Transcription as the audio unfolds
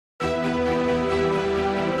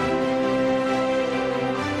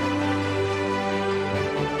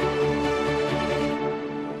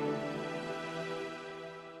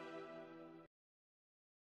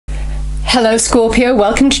Hello Scorpio,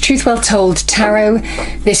 welcome to Truth Well Told Tarot.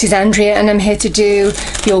 This is Andrea and I'm here to do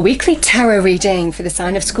your weekly tarot reading for the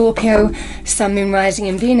sign of Scorpio, Sun, Moon, Rising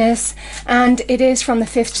and Venus, and it is from the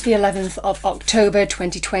 5th to the 11th of October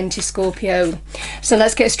 2020 Scorpio. So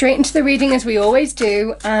let's get straight into the reading as we always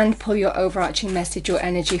do and pull your overarching message or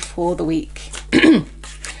energy for the week.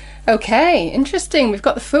 Okay, interesting, we've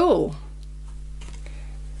got the Fool.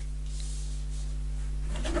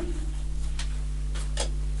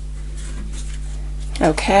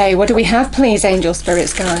 Okay, what do we have, please, angel,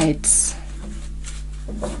 spirits, guides?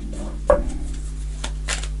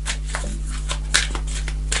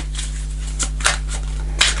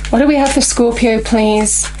 What do we have for Scorpio,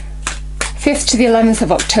 please? 5th to the 11th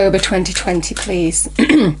of October 2020, please.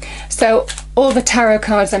 So, all the tarot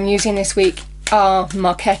cards I'm using this week are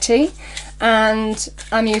Marchetti, and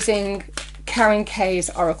I'm using Karen Kay's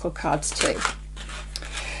Oracle cards too.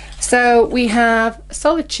 So, we have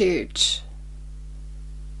Solitude.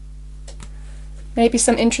 Maybe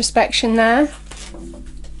some introspection there.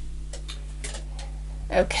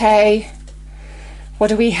 Okay. What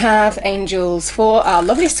do we have, angels, for our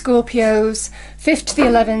lovely Scorpios, 5th to the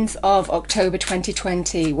 11th of October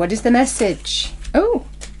 2020? What is the message? Oh,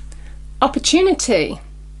 opportunity.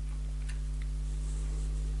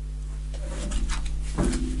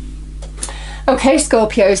 Okay,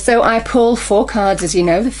 Scorpio, so I pull 4 cards, as you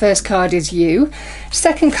know. The first card is you.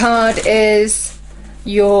 Second card is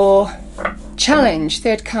your challenge.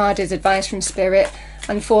 Third card is advice from spirit,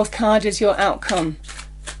 and fourth card is your outcome.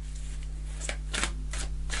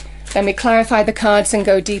 Then we clarify the cards and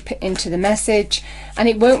go deeper into the message, and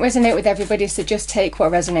it won't resonate with everybody, so just take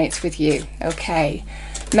what resonates with you. Okay,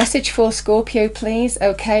 message for Scorpio, please.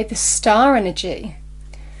 Okay, the star energy,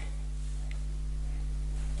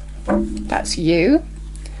 that's you.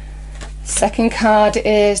 Second card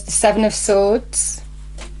is the 7 of Swords.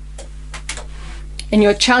 In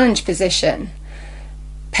your challenge position,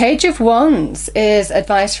 Page of Wands is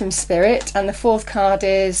advice from spirit, and the fourth card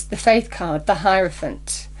is the Faith card, the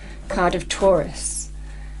Hierophant, card of Taurus.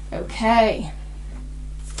 Okay,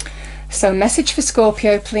 so message for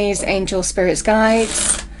Scorpio, please, angel, spirits,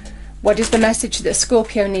 guides. What is the message that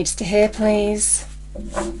Scorpio needs to hear, please?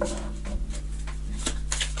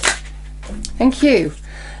 Thank you.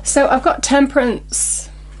 So I've got Temperance.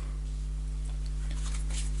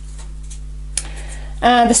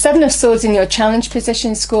 The 7 of Swords in your challenge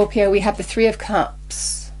position, Scorpio. We have the 3 of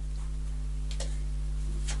Cups.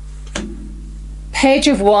 Page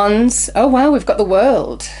of Wands. Oh wow, we've got the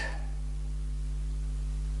World.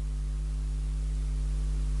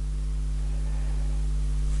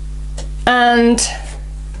 And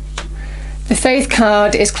the Faith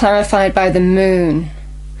card is clarified by the Moon.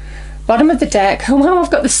 Bottom of the deck. Oh wow,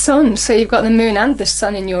 I've got the Sun. So you've got the Moon and the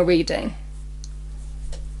Sun in your reading.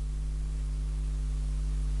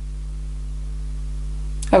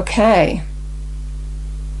 Okay,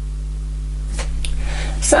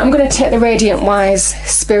 so I'm going to take the Radiant Wise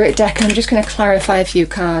Spirit deck and I'm just going to clarify a few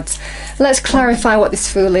cards. Let's clarify what this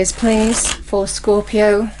Fool is, please, for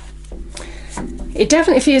Scorpio. It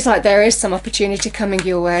definitely feels like there is some opportunity coming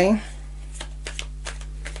your way.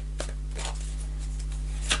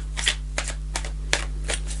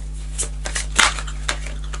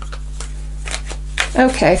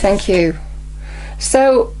 Okay, thank you.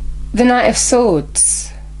 So, the Knight of Swords.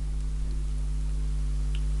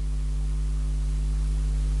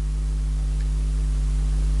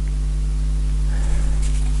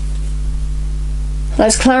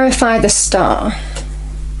 Let's clarify the Star.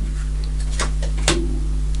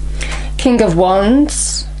 King of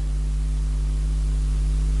Wands.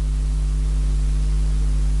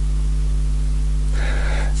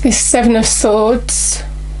 This 7 of Swords.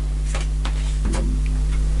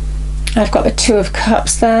 I've got the 2 of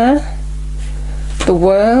Cups there. The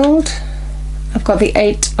World. I've got the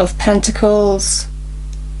 8 of Pentacles.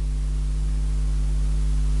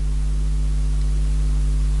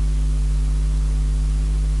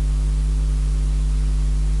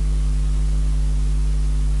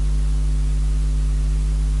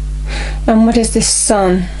 And what is this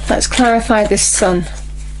Sun? Let's clarify this Sun.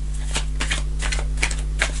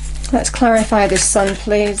 Let's clarify this Sun,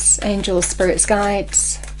 please, angels, spirits,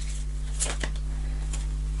 guides.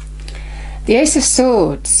 The Ace of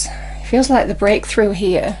Swords. Feels like the breakthrough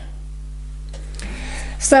here.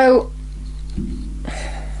 So,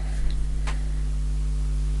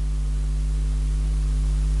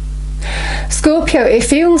 Scorpio, it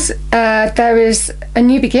feels there is a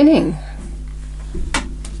new beginning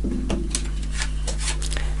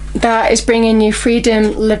that is bringing you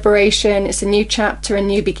freedom, liberation. It's a new chapter, a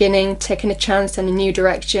new beginning, taking a chance and a new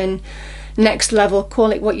direction, next level,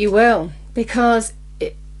 call it what you will. because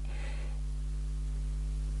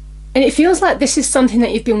it feels like this is something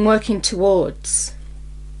that you've been working towards.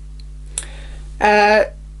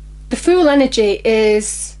 The Fool energy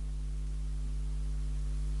is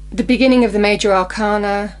the beginning of the major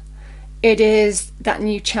arcana. It is that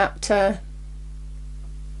new chapter,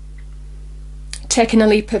 taking a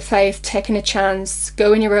leap of faith, taking a chance,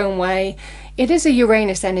 going your own way. It is a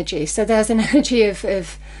Uranus energy, so there's an energy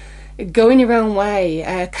of going your own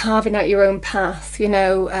way, carving out your own path, you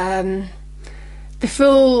know. The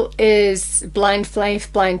Fool is blind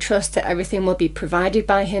faith, blind trust that everything will be provided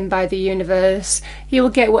by him, by the universe. He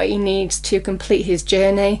will get what he needs to complete his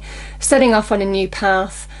journey, setting off on a new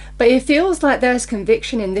path. But it feels like there's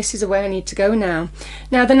conviction in this is where I need to go now.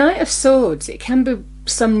 Now, the Knight of Swords, it can be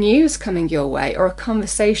some news coming your way or a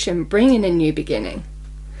conversation bringing a new beginning.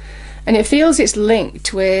 And it feels it's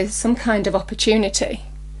linked with some kind of opportunity.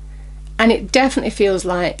 And it definitely feels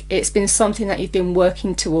like it's been something that you've been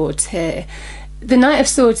working towards here. The Knight of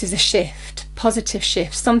Swords is a shift, positive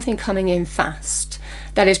shift, something coming in fast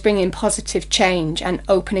that is bringing positive change and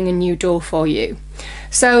opening a new door for you.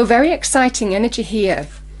 So very exciting energy here.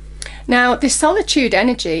 Now, this Solitude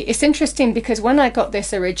energy, it's interesting because when I got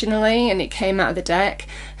this originally and it came out of the deck,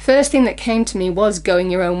 first thing that came to me was going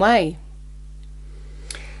your own way.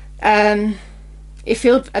 It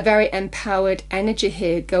feels a very empowered energy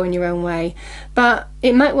here, going your own way. But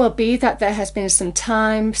it might well be that there has been some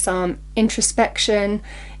time, some introspection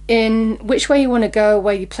in which way you want to go,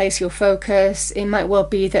 where you place your focus. It might well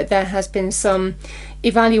be that there has been some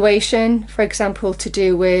evaluation, for example, to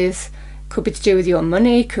do with, could be to do with your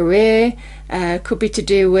money, career, could be to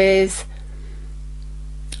do with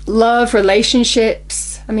love,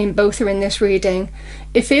 relationships. I mean, both are in this reading.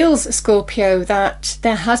 It feels, Scorpio, that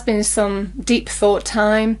there has been some deep thought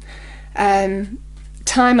time,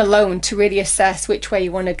 time alone to really assess which way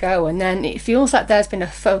you want to go. And then it feels like there's been a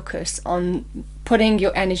focus on putting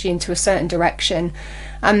your energy into a certain direction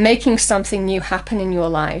and making something new happen in your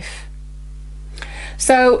life.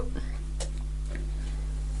 So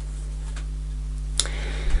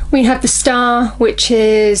we have the Star, which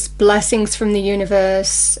is blessings from the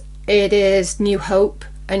universe. It is new hope,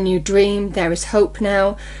 a new dream. There is hope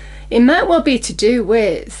now. It might well be to do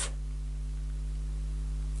with,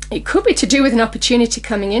 it could be to do with an opportunity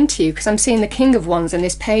coming into you, because I'm seeing the King of Wands and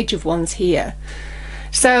this Page of Wands here.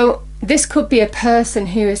 So this could be a person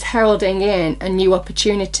who is heralding in a new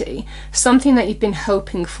opportunity, something that you've been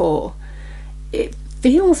hoping for. It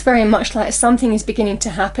feels very much like something is beginning to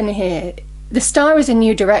happen here. The Star is a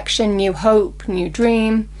new direction, new hope, new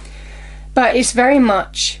dream. But it's very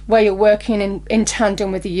much where you're working in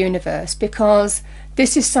tandem with the universe, because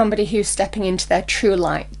this is somebody who's stepping into their true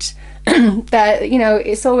light. That, you know,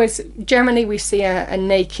 it's always, generally we see a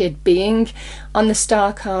naked being on the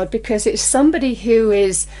Star card, because it's somebody who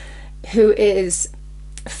is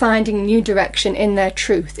finding new direction in their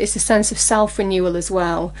truth. It's a sense of self-renewal as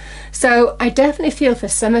well. So I definitely feel for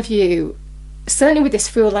some of you, certainly with this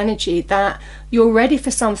Fool energy, that you're ready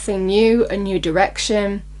for something new, a new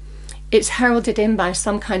direction. It's heralded in by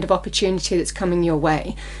some kind of opportunity that's coming your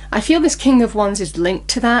way. I feel this King of Wands is linked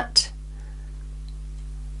to that.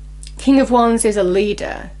 King of Wands is a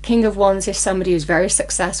leader. King of Wands is somebody who's very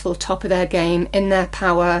successful, top of their game, in their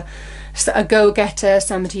power, a go-getter,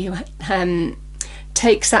 somebody who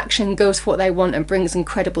takes action, goes for what they want and brings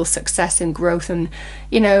incredible success and growth. And,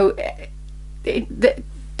 you know,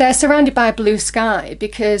 they're surrounded by blue sky,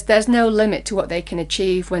 because there's no limit to what they can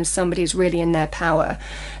achieve when somebody's really in their power.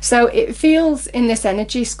 So it feels in this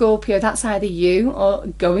energy, Scorpio, that's either you or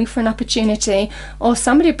going for an opportunity, or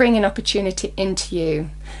somebody bringing opportunity into you.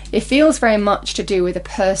 It feels very much to do with a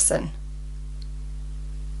person.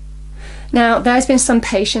 Now, there's been some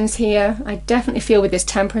patience here. I definitely feel with this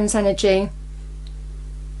Temperance energy.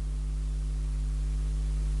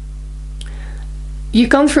 You've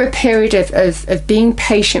gone through a period of being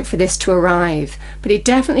patient for this to arrive, but it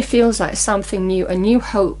definitely feels like something new, a new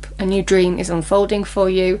hope, a new dream is unfolding for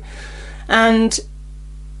you. And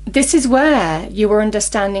this is where you are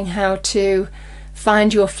understanding how to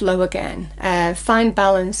find your flow again, find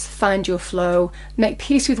balance, find your flow, make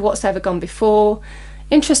peace with what's ever gone before.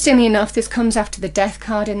 Interestingly enough, this comes after the Death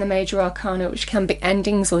card in the Major Arcana, which can be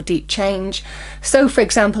endings or deep change. So, for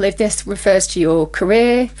example, if this refers to your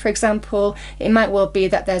career, for example, it might well be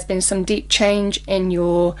that there's been some deep change in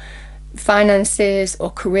your finances or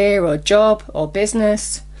career or job or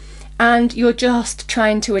business. and you're just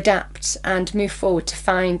trying to adapt and move forward to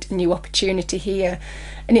find a new opportunity here.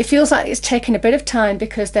 And it feels like it's taken a bit of time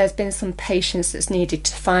because there's been some patience that's needed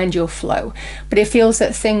to find your flow. But it feels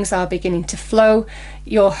that things are beginning to flow.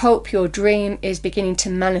 Your hope, your dream is beginning to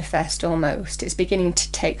manifest almost. It's beginning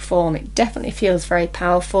to take form. It definitely feels very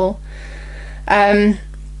powerful. Now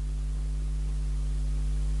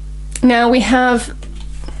we have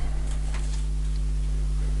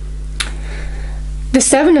the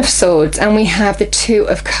Seven of Swords and we have the Two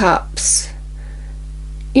of Cups.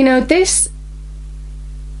 You know, this,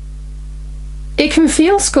 it can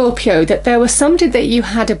feel, Scorpio, that there was somebody that you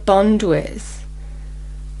had a bond with.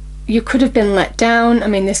 You could have been let down. I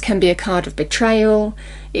mean, this can be a card of betrayal.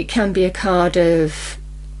 It can be a card of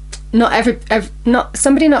not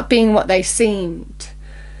somebody not being what they seemed.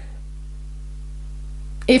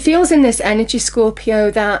 It feels in this energy,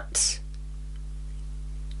 Scorpio, that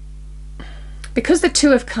because the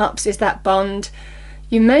Two of Cups is that bond,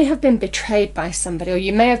 you may have been betrayed by somebody, or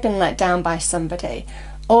you may have been let down by somebody.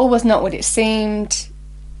 All was not what it seemed.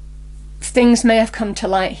 Things may have come to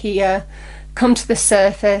light here, come to the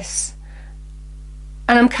surface.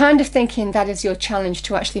 And I'm kind of thinking that is your challenge,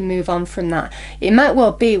 to actually move on from that. It might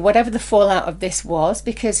well be whatever the fallout of this was,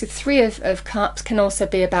 because the Three of Cups can also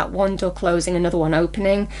be about one door closing, another one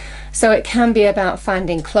opening. So it can be about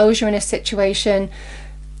finding closure in a situation.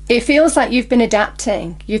 It feels like you've been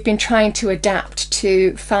adapting. You've been trying to adapt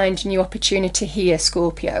to find new opportunity here,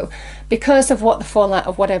 Scorpio, because of what the fallout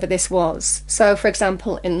of whatever this was. So, for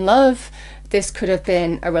example, in love, this could have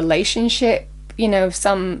been a relationship, you know,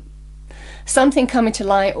 something coming to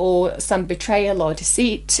light, or some betrayal or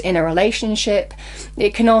deceit in a relationship.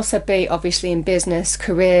 It can also be, obviously, in business,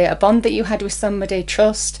 career, a bond that you had with somebody,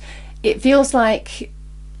 trust. It feels like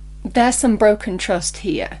there's some broken trust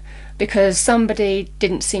here, because somebody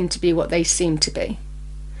didn't seem to be what they seemed to be.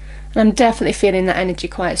 And I'm definitely feeling that energy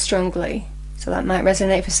quite strongly, so that might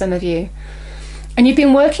resonate for some of you. And you've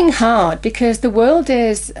been working hard, because the world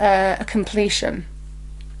is a completion.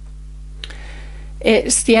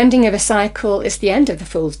 It's the ending of a cycle, it's the end of the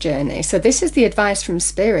Fool's journey. So this is the advice from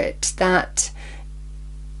Spirit, that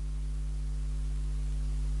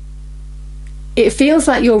it feels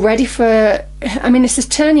like you're ready for, I mean, it's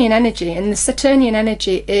Saturnian energy, and the Saturnian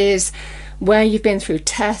energy is where you've been through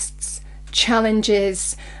tests,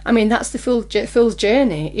 challenges. I mean, that's the Fool's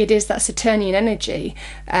journey. It is that Saturnian energy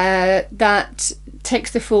that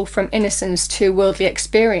takes the Fool from innocence to worldly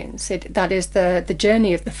experience. That is the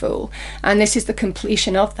journey of the Fool, and this is the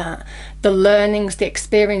completion of that. The learnings, the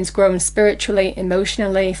experience, growing spiritually,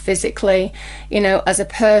 emotionally, physically, you know, as a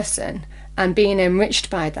person, and being enriched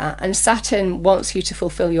by that. And Saturn wants you to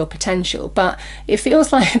fulfill your potential, but it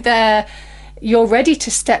feels like you're ready to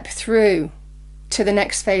step through to the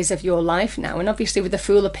next phase of your life now. And obviously with the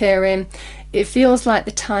Fool appearing, it feels like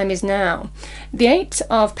the time is now. The Eight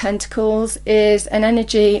of Pentacles is an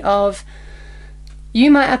energy of,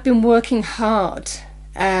 you might have been working hard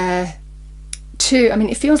I mean,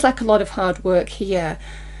 it feels like a lot of hard work here.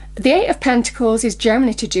 The Eight of Pentacles is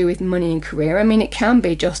generally to do with money and career. I mean, it can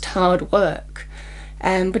be just hard work.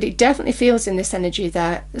 But it definitely feels in this energy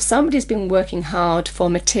that somebody's been working hard for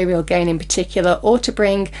material gain in particular, or to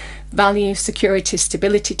bring value, security,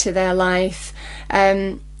 stability to their life.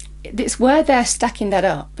 It's where they're stacking that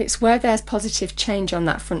up. It's where there's positive change on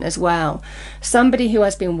that front as well. Somebody who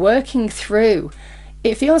has been working through,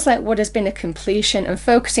 it feels like what has been a completion, and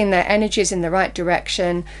focusing their energies in the right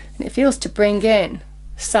direction. And it feels to bring in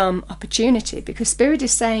some opportunity, because Spirit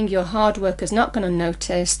is saying your hard work has not gone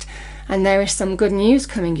unnoticed, and there is some good news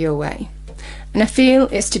coming your way. And I feel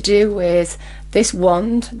it's to do with this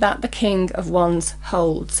wand that the King of Wands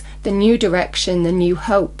holds, the new direction, the new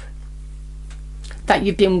hope that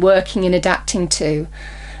you've been working and adapting to.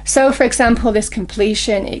 So for example, this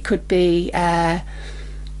completion, it could be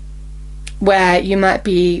where you might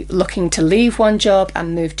be looking to leave one job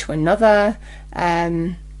and move to another. I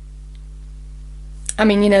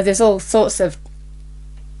mean, you know, there's all sorts of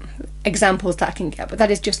examples that I can get, but that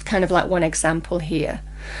is just kind of like one example here.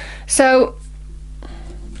 So,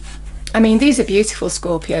 I mean, these are beautiful,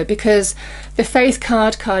 Scorpio, because the Faith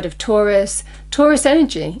card of Taurus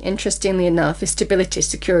energy, interestingly enough, is stability,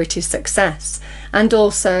 security, success, and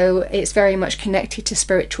also it's very much connected to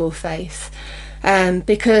spiritual faith,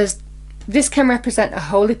 because this can represent a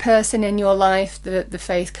holy person in your life. The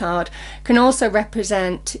Faith card can also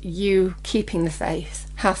represent you keeping the faith,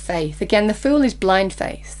 have faith. Again, the Fool is blind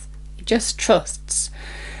faith, he just trusts.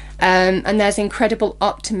 And there's incredible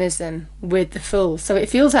optimism with the Fool. So it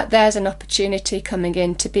feels like there's an opportunity coming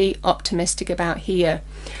in to be optimistic about here.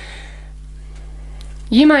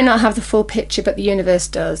 You might not have the full picture, but the universe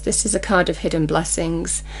does. This is a card of hidden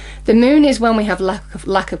blessings. The moon is when we have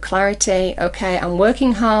lack of clarity. Okay, I'm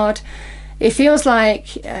working hard. It feels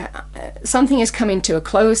like something is coming to a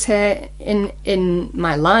close here in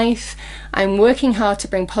my life. I'm working hard to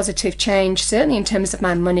bring positive change, certainly in terms of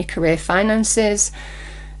my money, career, finances.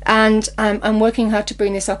 And I'm working hard to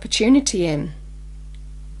bring this opportunity in.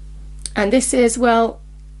 And this is, well,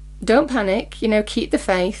 don't panic, you know, keep the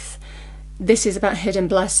faith. This is about hidden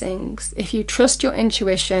blessings. If you trust your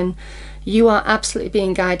intuition, you are absolutely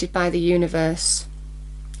being guided by the universe.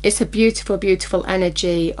 It's a beautiful, beautiful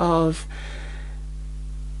energy of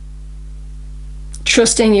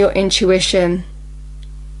trusting your intuition.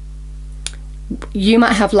 You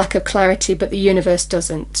might have lack of clarity, but the universe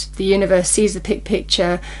doesn't. The universe sees the big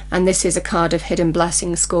picture, and this is a card of hidden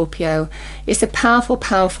blessings, Scorpio. It's a powerful,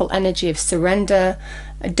 powerful energy of surrender.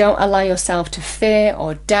 Don't allow yourself to fear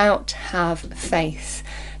or doubt. Have faith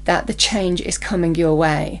that the change is coming your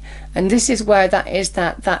way. And this is where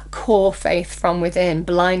that core faith from within,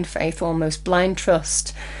 blind faith, almost blind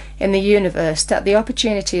trust in the universe, that the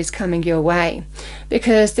opportunity is coming your way,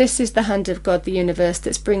 because this is the hand of God, the universe,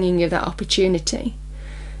 that's bringing you that opportunity.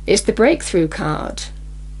 It's the breakthrough card.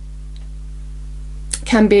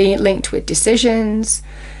 Can be linked with decisions,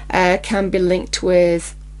 can be linked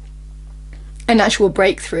with an actual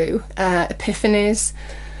breakthrough, epiphanies.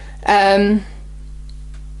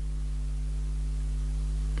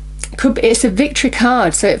 It's a victory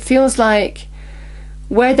card, so it feels like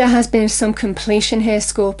where there has been some completion here,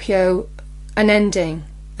 Scorpio, an ending,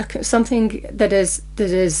 something that is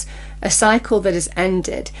a cycle that has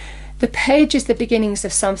ended. The page is the beginnings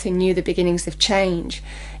of something new, the beginnings of change.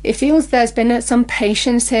 It feels there's been some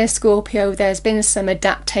patience here, Scorpio. There's been some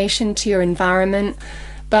adaptation to your environment,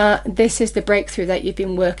 but this is the breakthrough that you've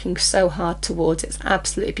been working so hard towards. It's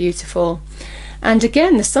absolutely beautiful. And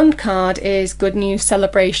again, the Sun card is good news,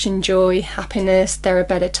 celebration, joy, happiness. There are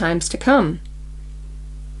better times to come.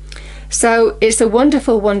 So it's a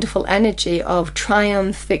wonderful, wonderful energy of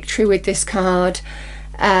triumph, victory with this card.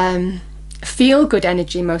 Feel good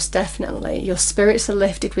energy, most definitely. Your spirits are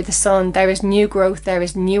lifted with the Sun. There is new growth, there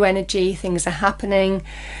is new energy, things are happening.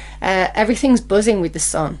 Everything's buzzing with the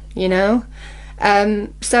Sun, you know.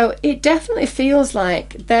 So it definitely feels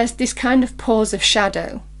like there's this kind of pause of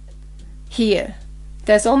shadow here.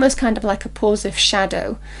 There's almost kind of like a pause of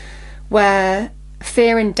shadow where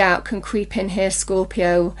fear and doubt can creep in here,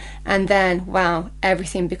 Scorpio, and then, wow,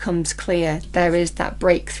 everything becomes clear. There is that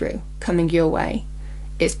breakthrough coming your way.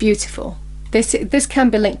 It's beautiful. This can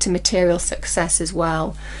be linked to material success as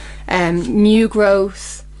well. New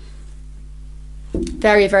growth.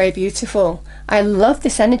 Very, very beautiful. I love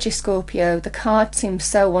this energy, Scorpio. The card seems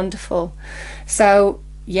so wonderful. So,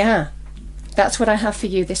 yeah, that's what I have for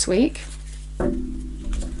you this week.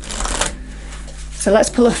 So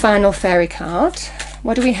let's pull a final fairy card.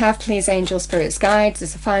 What do we have, please, angels, spirits, guides,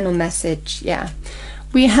 as a final message? Yeah.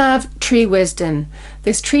 We have Tree Wisdom.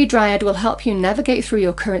 This tree dryad will help you navigate through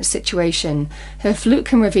your current situation. Her flute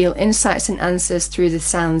can reveal insights and answers through the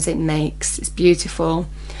sounds it makes. It's beautiful.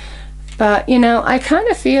 But, you know, I kind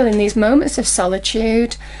of feel in these moments of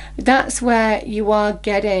solitude, that's where you are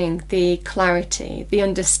getting the clarity, the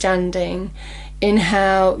understanding in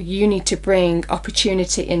how you need to bring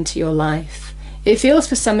opportunity into your life. It feels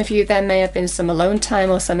for some of you there may have been some alone time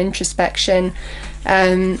or some introspection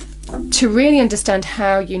to really understand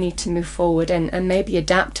how you need to move forward and maybe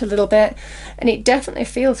adapt a little bit. And it definitely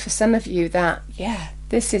feels for some of you that, yeah,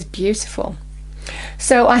 this is beautiful.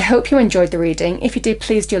 So I hope you enjoyed the reading. If you did,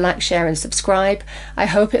 please do like, share and subscribe. I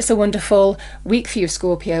hope it's a wonderful week for you,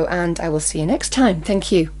 Scorpio, and I will see you next time.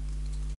 Thank you.